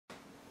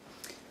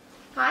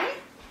Hi,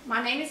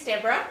 my name is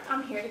Deborah.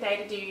 I'm here today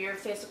to do your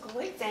physical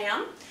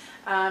exam.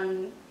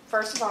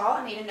 First of all,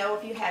 I need to know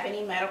if you have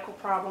any medical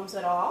problems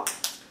at all.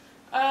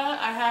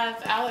 I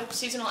have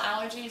seasonal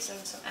allergies and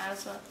some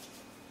asthma.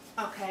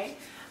 Okay.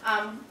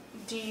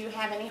 Do you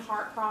have any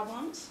heart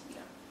problems?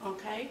 No.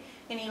 Okay.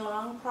 Any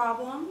lung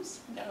problems?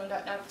 No,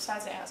 not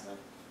besides the asthma.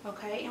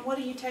 Okay. And what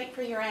do you take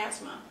for your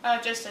asthma?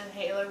 Just an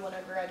inhaler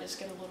whenever I just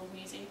get a little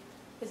wheezy.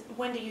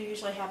 When do you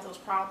usually have those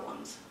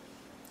problems?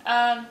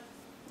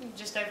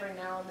 Just every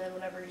now and then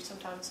whenever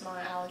sometimes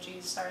my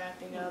allergies start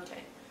acting up. Okay.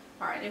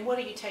 All right. And what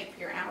do you take for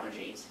your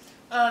allergies?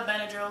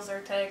 Benadryl,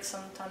 Zyrtec,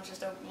 sometimes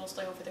just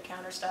mostly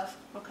over-the-counter stuff.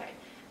 Okay.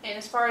 And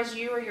as far as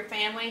you or your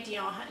family, do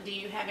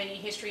you have any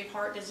history of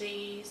heart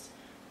disease,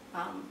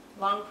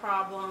 lung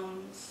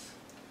problems?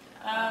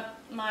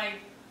 My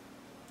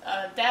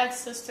dad's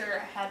sister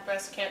had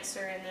breast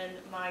cancer, and then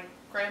my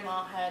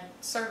grandma had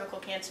cervical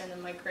cancer, and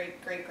then my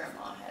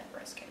great-great-grandma had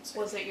breast cancer.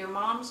 Was it your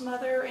mom's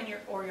mother and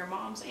your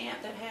mom's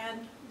aunt that had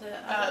the?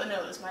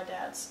 No, it was my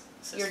dad's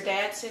sister. Your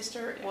dad's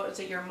sister? Yeah. Was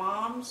it your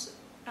mom's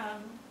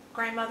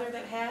grandmother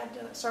that had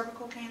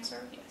cervical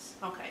cancer? Yes.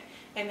 Okay.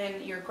 And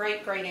then your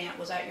great-great-aunt,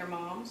 was that your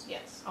mom's?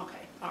 Yes.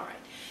 Okay. All right.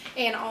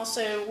 And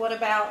also, what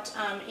about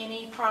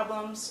any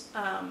problems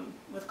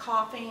with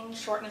coughing,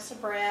 shortness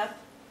of breath?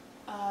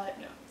 No.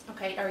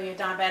 Okay. Are you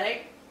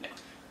diabetic? No.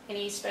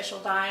 Any special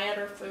diet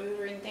or food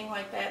or anything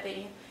like that?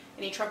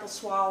 Any trouble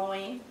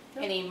swallowing?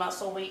 No. Any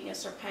muscle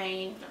weakness or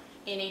pain? No.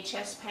 Any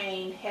chest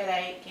pain,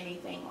 headache,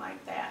 anything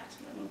like that?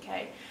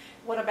 Okay.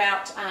 What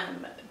about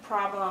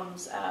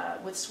problems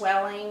with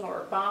swelling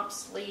or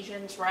bumps,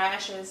 lesions,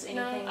 rashes,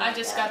 anything like that? No, I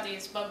just got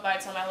these bug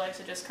bites on my legs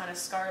that just kind of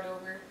scarred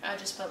over. I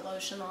just put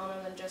lotion on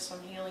them and just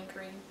some healing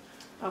cream.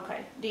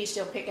 Okay. Do you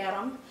still pick at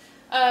them?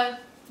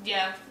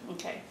 Yeah.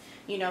 Okay.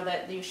 You know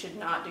that you should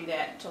not do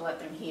that to let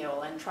them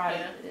heal, and try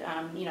to,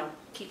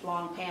 keep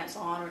long pants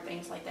on or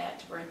things like that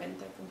to prevent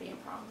there from being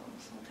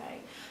problems.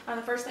 Okay.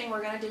 The first thing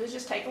we're going to do is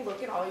just take a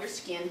look at all your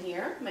skin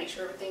here, make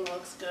sure everything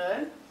looks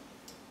good.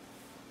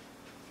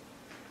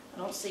 I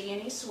don't see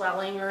any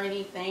swelling or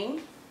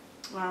anything.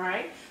 All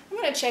right. I'm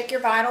going to check your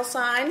vital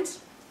signs.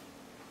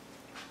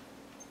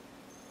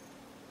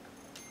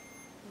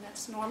 And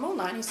that's normal,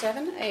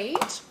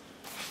 97.8.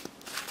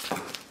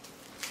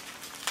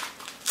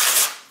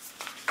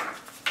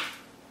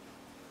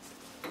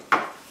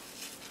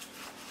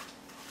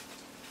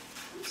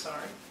 I'm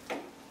sorry.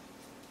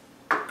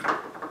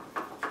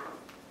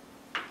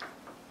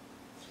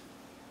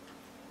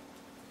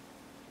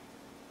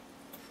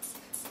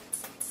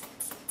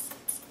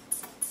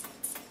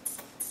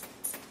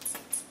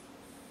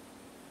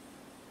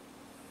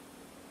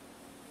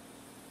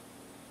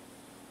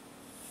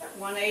 Got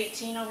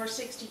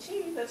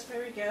 118/62. That's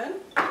very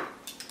good.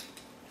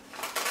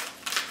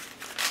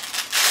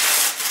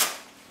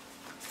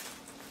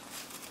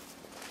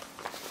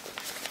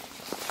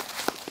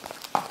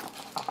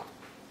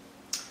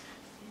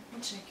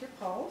 And check your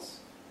pulse.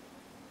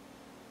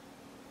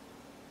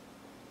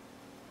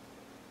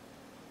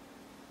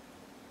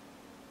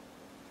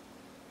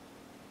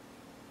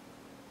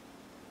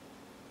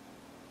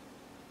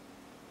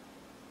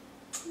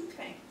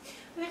 Okay.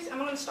 Next, I'm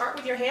going to start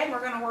with your head, and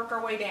we're going to work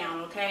our way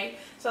down, okay?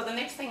 So the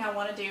next thing I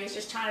want to do is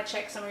just try to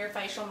check some of your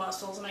facial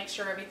muscles and make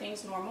sure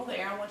everything's normal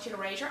there. I want you to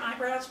raise your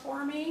eyebrows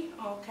for me,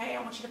 okay?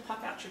 I want you to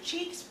puff out your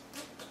cheeks,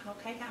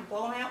 okay? Kind of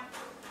blow them out.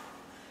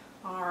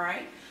 All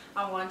right.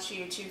 I want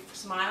you to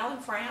smile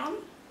and frown,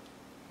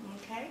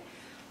 okay?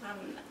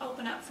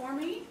 Open up for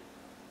me.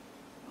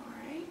 All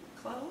right.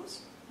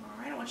 Close. All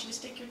right. I want you to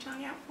stick your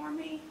tongue out for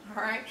me.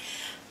 All right.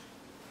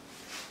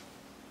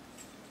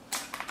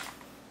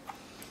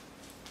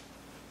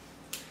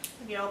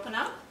 If you open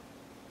up,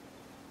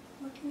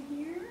 look in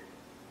here.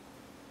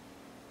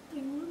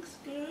 It looks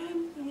good.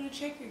 I'm going to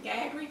check your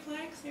gag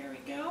reflex. There we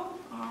go.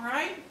 All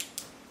right.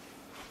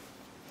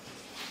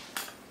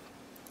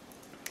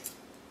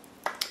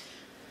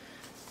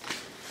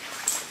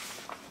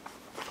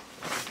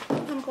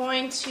 I'm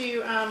going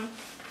to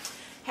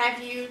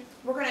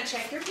we're going to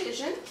check your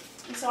vision.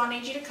 And so I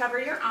need you to cover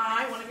your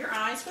eye, one of your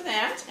eyes for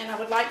that. And I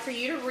would like for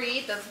you to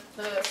read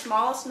the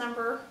smallest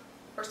number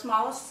or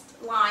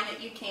smallest line that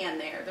you can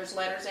there. There's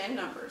letters and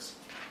numbers.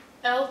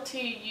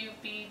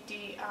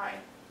 LTUBDI.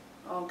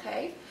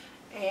 Okay.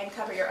 And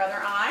cover your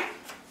other eye.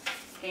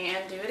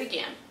 And do it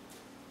again.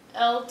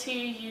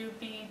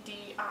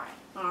 LTUBDI.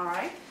 All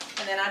right.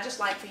 And then I'd just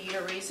like for you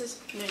to read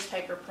this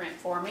newspaper print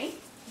for me.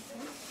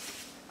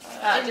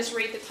 Just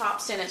read the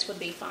top sentence would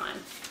be fine.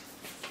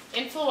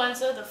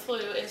 Influenza, the flu,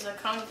 is a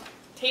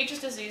contagious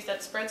disease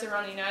that spreads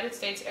around the United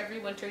States every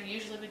winter,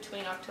 usually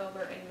between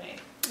October and May.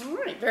 All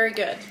right. Very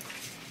good.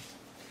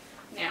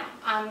 Now,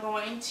 I'm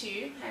going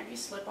to have you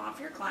slip off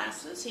your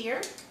glasses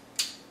here.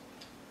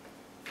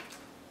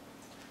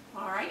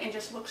 All right, and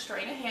just look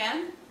straight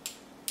ahead.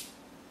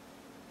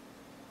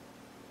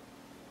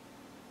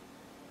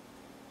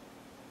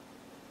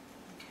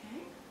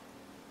 Okay.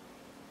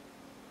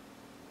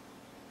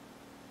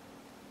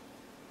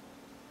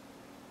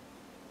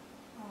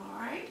 All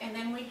right, and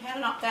then we had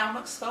an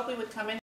ophthalmic scope. We would come in